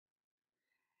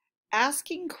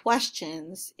Asking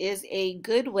questions is a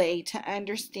good way to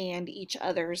understand each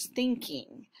other's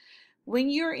thinking. When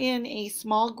you're in a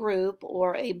small group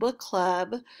or a book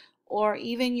club or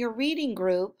even your reading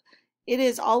group, it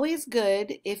is always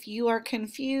good if you are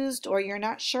confused or you're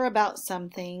not sure about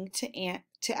something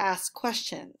to ask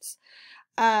questions.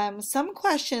 Some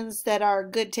questions that are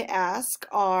good to ask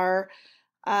are,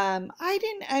 I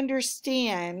didn't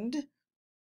understand,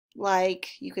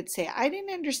 like you could say, I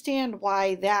didn't understand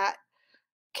why that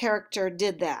character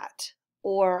did that,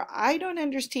 or I don't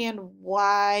understand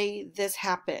why this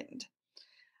happened.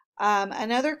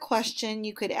 Another question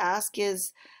you could ask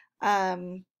is,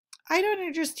 um, I don't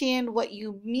understand what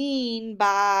you mean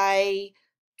by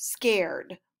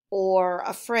scared or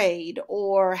afraid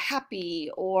or happy,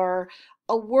 or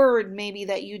a word maybe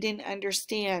that you didn't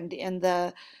understand in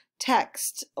the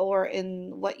text or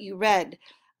in what you read.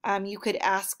 You could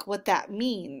ask what that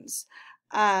means.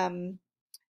 Um,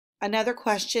 Another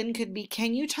question could be,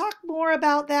 can you talk more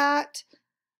about that?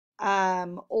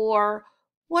 Or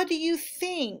what do you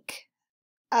think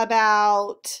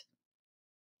about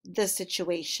the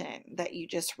situation that you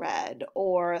just read,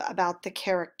 or about the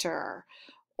character,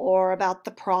 or about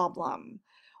the problem?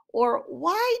 Or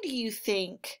why do you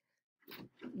think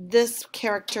this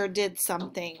character did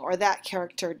something or that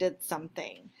character did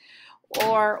something?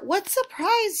 Or what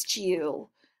surprised you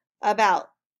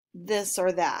about this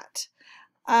or that?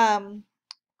 Um,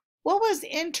 What was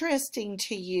interesting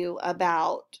to you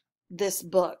about this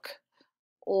book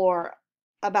or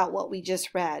about what we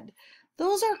just read?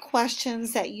 Those are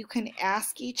questions that you can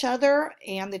ask each other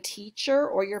and the teacher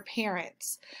or your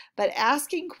parents. But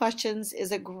asking questions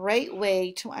is a great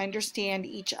way to understand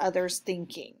each other's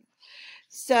thinking.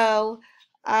 So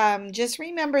just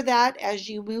remember that as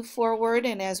you move forward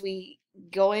and as we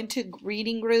go into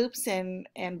reading groups and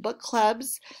book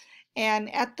clubs.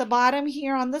 And at the bottom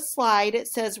here on the slide, it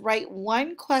says write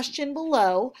one question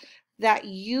below that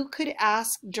you could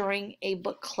ask during a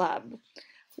book club.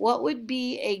 What would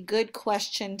be a good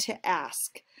question to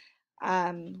ask?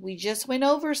 We just went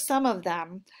over some of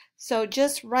them, so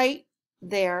just write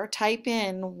there, type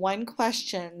in one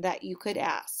question that you could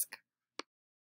ask.